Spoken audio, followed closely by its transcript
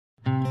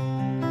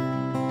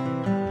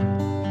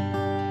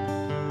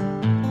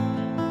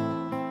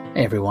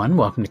Hey everyone,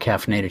 welcome to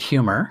Caffeinated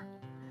Humor.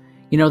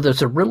 You know,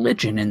 there's a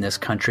religion in this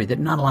country that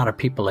not a lot of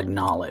people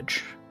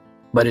acknowledge,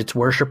 but its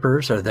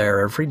worshipers are there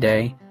every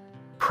day,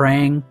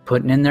 praying,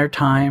 putting in their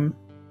time,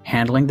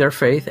 handling their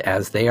faith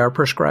as they are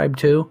prescribed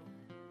to,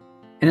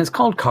 and it's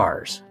called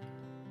cars.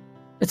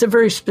 It's a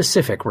very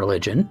specific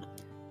religion.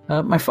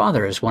 My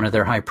father is one of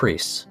their high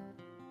priests,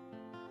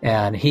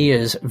 and he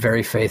is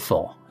very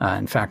faithful.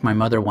 In fact, my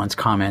mother once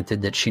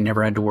commented that she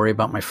never had to worry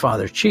about my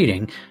father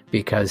cheating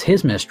because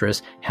his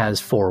mistress has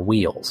 4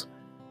 wheels.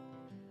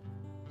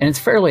 And it's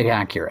fairly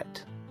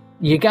accurate.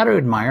 You got to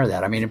admire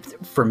that. I mean,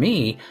 for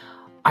me,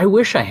 I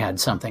wish I had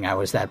something I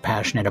was that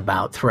passionate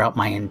about throughout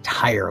my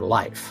entire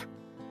life.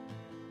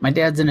 My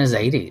dad's in his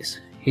 80s.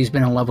 He's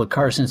been in love with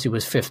cars since he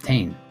was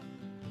 15.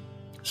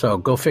 So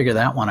go figure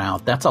that one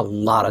out. That's a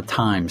lot of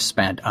time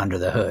spent under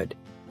the hood.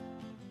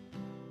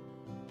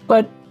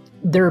 But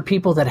there are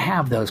people that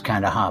have those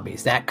kind of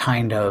hobbies, that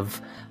kind of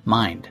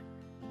mind.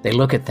 They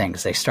look at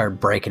things, they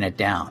start breaking it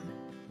down.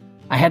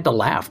 I had to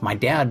laugh. My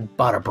dad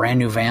bought a brand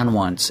new van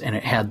once, and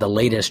it had the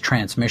latest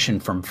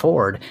transmission from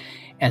Ford.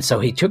 And so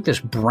he took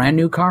this brand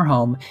new car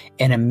home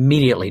and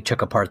immediately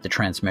took apart the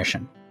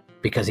transmission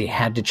because he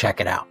had to check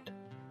it out.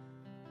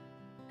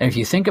 And if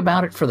you think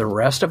about it, for the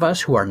rest of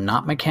us who are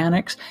not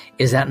mechanics,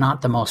 is that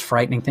not the most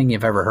frightening thing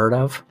you've ever heard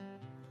of?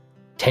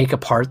 Take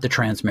apart the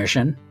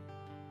transmission?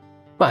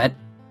 But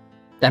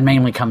that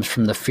mainly comes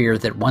from the fear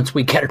that once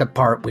we get it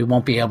apart, we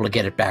won't be able to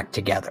get it back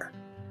together.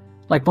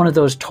 Like one of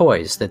those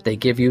toys that they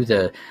give you,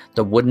 the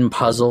wooden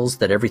puzzles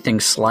that everything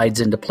slides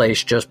into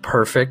place just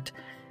perfect.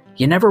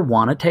 You never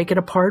want to take it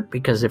apart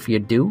because if you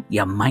do,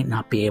 you might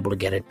not be able to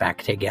get it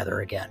back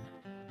together again.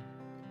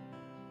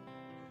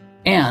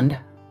 And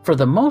for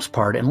the most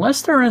part,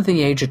 unless they're under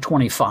the age of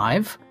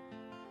 25,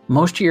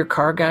 most of your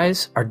car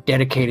guys are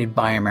dedicated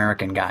Buy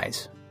American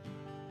guys.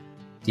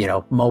 You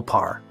know,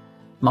 Mopar,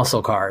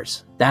 muscle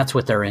cars. That's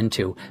what they're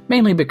into,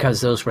 mainly because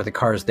those were the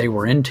cars they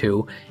were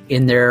into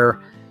in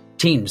their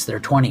teens, their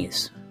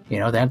 20s. You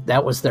know,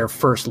 that was their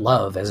first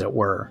love, as it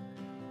were.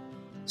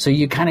 So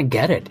you kind of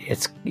get it.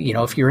 It's, you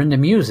know, if you're into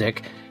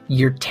music,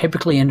 you're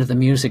typically into the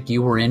music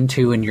you were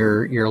into in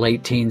your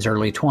late teens,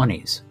 early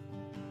 20s,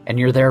 and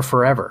you're there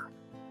forever.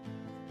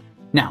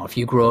 Now, if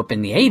you grew up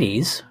in the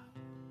 80s,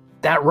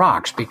 that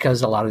rocks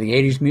because a lot of the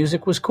 80s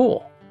music was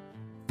cool.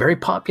 Very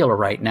popular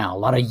right now. A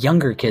lot of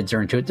younger kids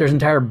are into it. There's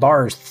entire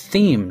bars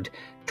themed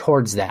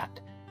towards that.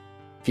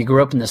 If you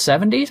grew up in the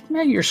 70s,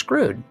 man, you're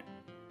screwed.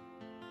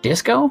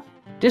 Disco?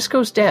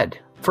 Disco's dead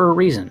for a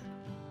reason.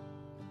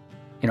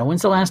 You know,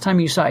 when's the last time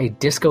you saw a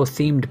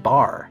disco-themed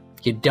bar?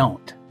 You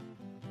don't.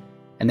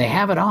 And they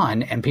have it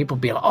on, and people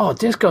be like, oh,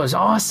 disco is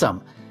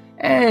awesome.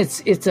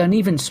 It's an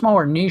even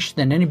smaller niche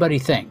than anybody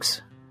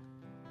thinks.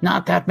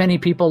 Not that many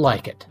people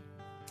like it.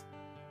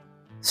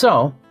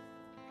 So,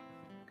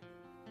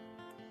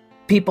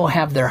 people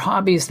have their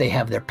hobbies, they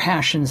have their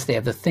passions, they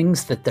have the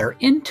things that they're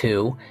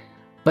into,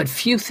 but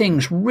few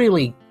things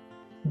really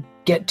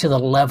get to the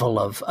level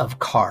of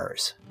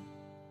cars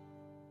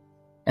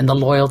and the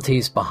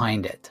loyalties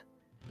behind it.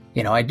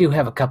 You know, I do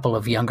have a couple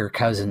of younger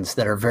cousins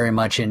that are very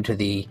much into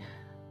the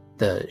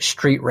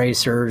street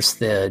racers,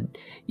 the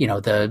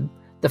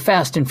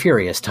Fast and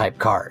Furious type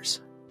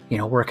cars, you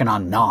know, working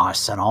on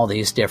NOS and all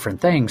these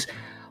different things.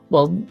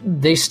 Well,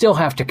 they still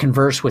have to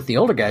converse with the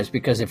older guys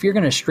because if you're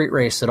going to street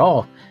race at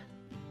all,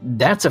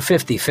 that's a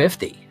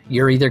 50-50.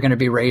 You're either going to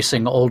be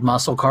racing old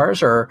muscle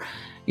cars or,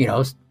 you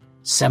know,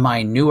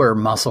 semi-newer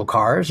muscle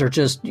cars, or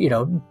just, you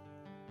know,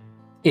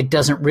 it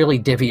doesn't really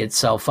divvy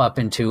itself up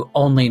into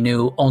only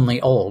new, only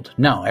old.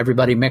 No,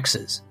 everybody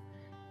mixes.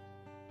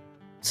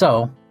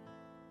 So,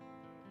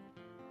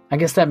 I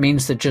guess that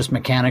means that just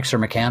mechanics are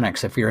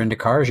mechanics. If you're into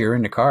cars, you're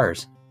into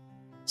cars.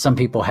 Some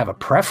people have a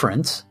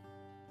preference,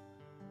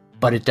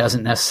 but it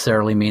doesn't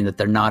necessarily mean that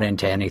they're not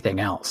into anything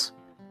else.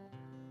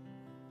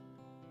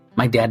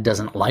 My dad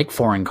doesn't like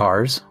foreign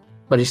cars,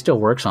 but he still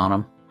works on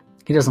them.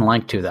 He doesn't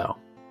like to, though.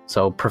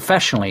 So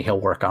professionally, he'll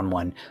work on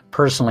one.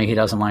 Personally, he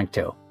doesn't like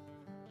to.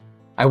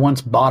 I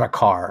once bought a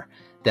car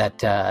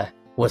that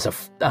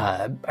was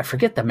I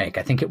forget the make.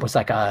 I think it was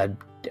like a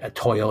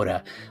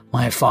Toyota.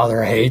 My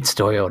father hates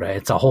Toyota.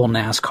 It's a whole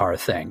NASCAR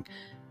thing.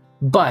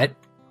 But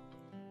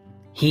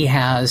he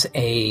has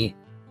a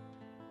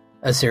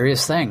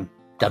serious thing.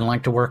 Doesn't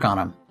like to work on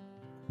them.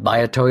 Buy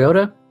a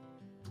Toyota?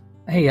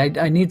 Hey,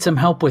 I need some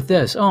help with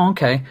this. Oh,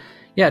 okay.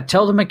 Yeah,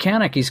 tell the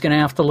mechanic he's going to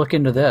have to look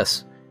into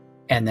this.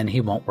 And then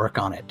he won't work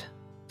on it.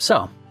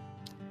 So,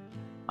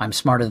 I'm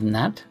smarter than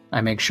that.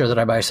 I make sure that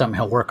I buy something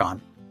he'll work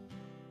on.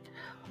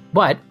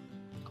 But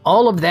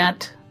all of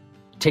that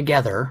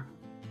together,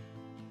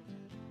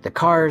 the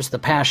cars, the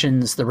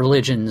passions, the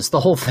religions,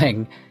 the whole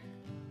thing,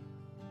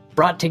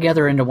 brought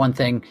together into one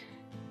thing,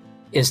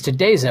 is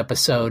today's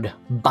episode,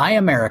 Buy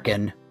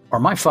American, or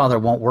My Father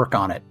Won't Work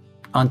on It,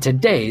 on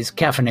today's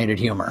Caffeinated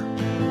Humor.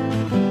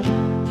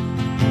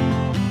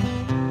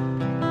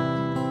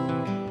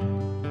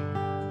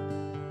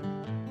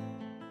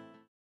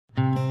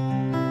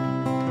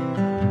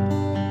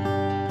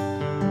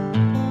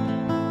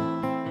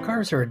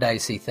 Cars are a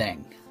dicey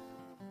thing.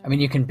 I mean,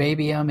 you can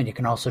baby them and you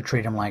can also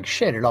treat them like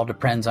shit. It all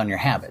depends on your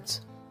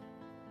habits.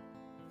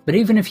 But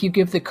even if you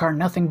give the car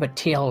nothing but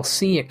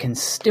TLC, it can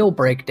still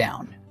break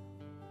down.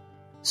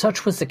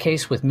 Such was the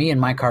case with me and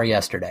my car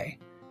yesterday.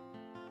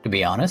 To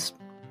be honest,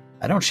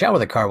 I don't shower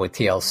the car with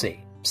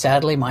TLC.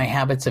 Sadly, my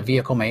habits of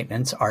vehicle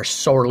maintenance are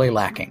sorely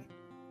lacking.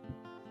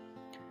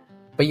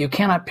 But you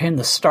cannot pin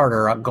the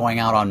starter going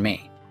out on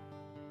me,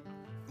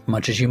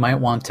 much as you might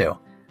want to.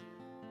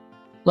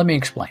 Let me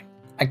explain.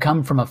 I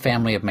come from a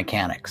family of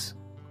mechanics.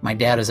 My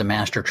dad is a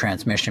master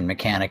transmission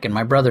mechanic, and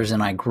my brothers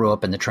and I grew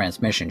up in the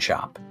transmission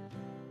shop.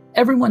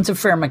 Everyone's a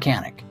fair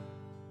mechanic,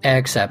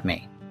 except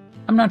me.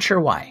 I'm not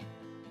sure why.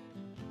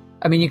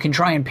 I mean, you can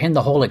try and pin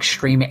the whole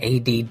extreme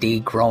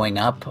ADD growing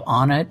up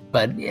on it,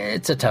 but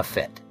it's a tough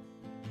fit.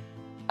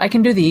 I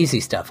can do the easy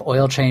stuff,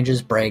 oil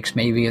changes, brakes,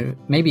 maybe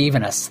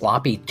even a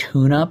sloppy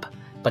tune-up,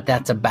 but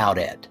that's about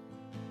it.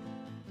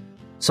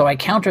 So I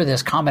counter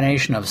this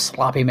combination of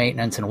sloppy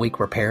maintenance and weak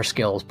repair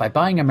skills by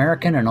buying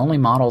American and only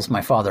models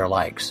my father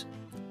likes.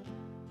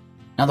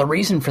 Now the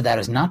reason for that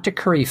is not to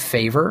curry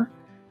favor,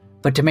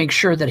 but to make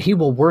sure that he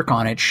will work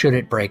on it should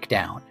it break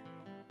down.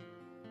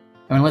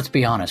 I mean, let's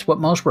be honest, what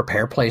most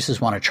repair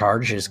places want to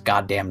charge is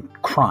goddamn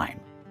crime.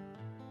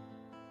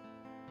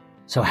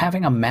 So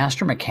having a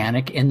master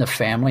mechanic in the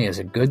family is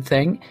a good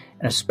thing,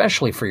 and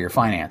especially for your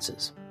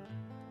finances.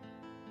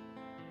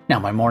 Now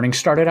my morning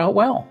started out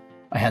well.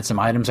 I had some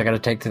items I got to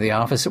take to the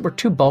office that were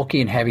too bulky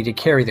and heavy to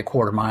carry the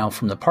quarter mile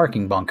from the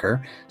parking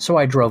bunker, so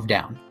I drove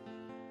down.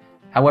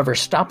 However,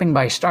 stopping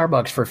by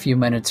Starbucks for a few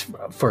minutes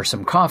for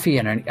some coffee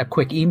and a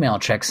quick email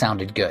check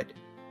sounded good.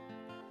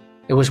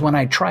 It was when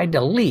I tried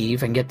to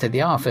leave and get to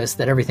the office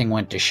that everything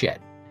went to shit.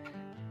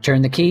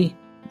 Turn the key,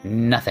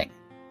 nothing.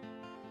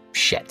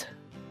 Shit.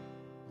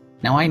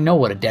 Now I know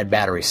what a dead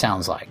battery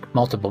sounds like.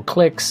 Multiple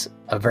clicks,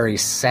 a very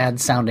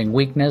sad-sounding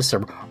weakness,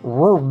 or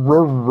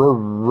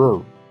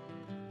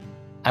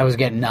I was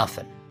getting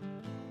nothing.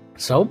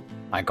 So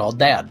I called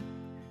Dad.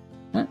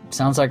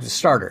 Sounds like the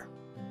starter.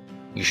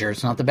 You sure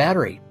it's not the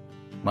battery?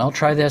 Well,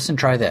 try this and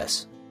try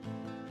this.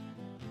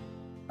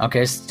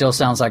 Okay, still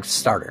sounds like the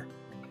starter.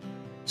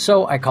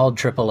 So I called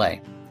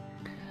AAA.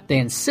 They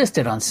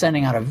insisted on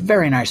sending out a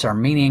very nice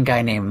Armenian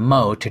guy named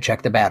Mo to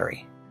check the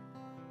battery.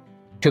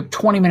 Took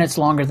 20 minutes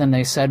longer than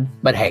they said,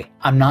 but hey,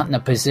 I'm not in a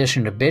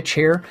position to bitch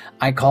here.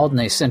 I called and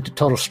they sent a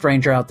total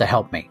stranger out to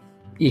help me.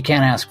 You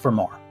can't ask for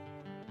more.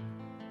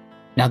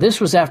 Now this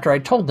was after I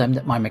told them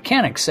that my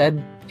mechanic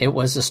said it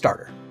was the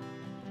starter.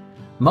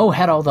 Mo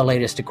had all the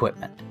latest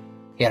equipment.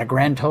 He had a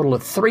grand total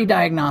of 3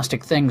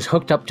 diagnostic things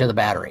hooked up to the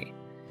battery.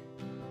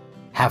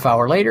 Half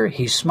hour later,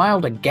 he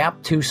smiled a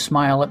gap-toothed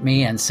smile at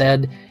me and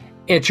said,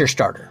 "It's your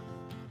starter."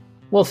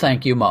 Well,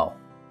 thank you, Mo.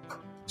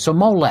 So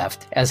Mo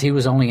left as he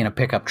was only in a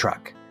pickup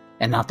truck,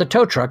 and not the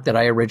tow truck that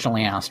I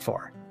originally asked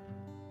for.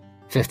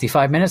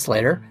 55 minutes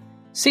later,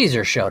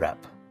 Caesar showed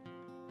up.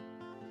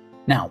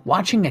 Now,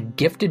 watching a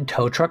gifted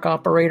tow truck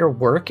operator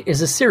work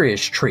is a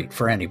serious treat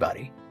for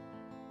anybody.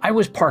 I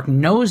was parked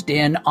nosed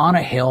in on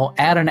a hill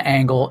at an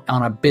angle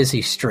on a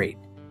busy street.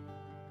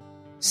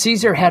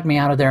 Caesar had me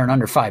out of there in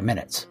under 5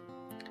 minutes.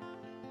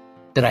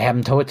 Did I have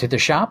him tow it to the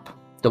shop?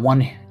 The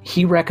one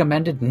he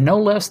recommended no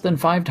less than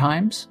 5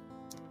 times?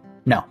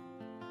 No.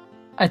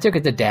 I took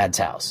it to Dad's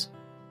house.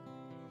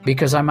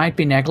 Because I might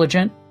be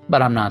negligent,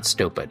 but I'm not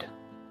stupid.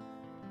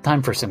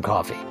 Time for some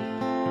coffee.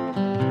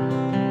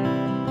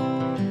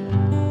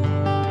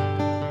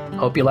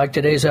 Hope you liked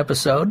today's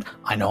episode.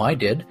 I know I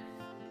did.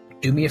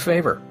 Do me a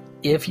favor.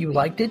 If you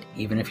liked it,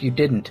 even if you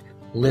didn't,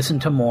 listen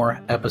to more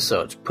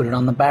episodes. Put it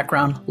on the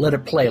background. Let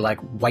it play like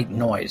white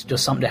noise.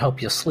 Just something to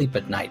help you sleep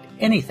at night.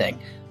 Anything.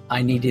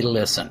 I need you to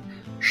listen.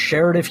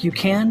 Share it if you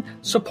can.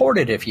 Support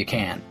it if you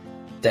can.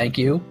 Thank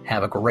you.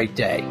 Have a great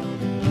day.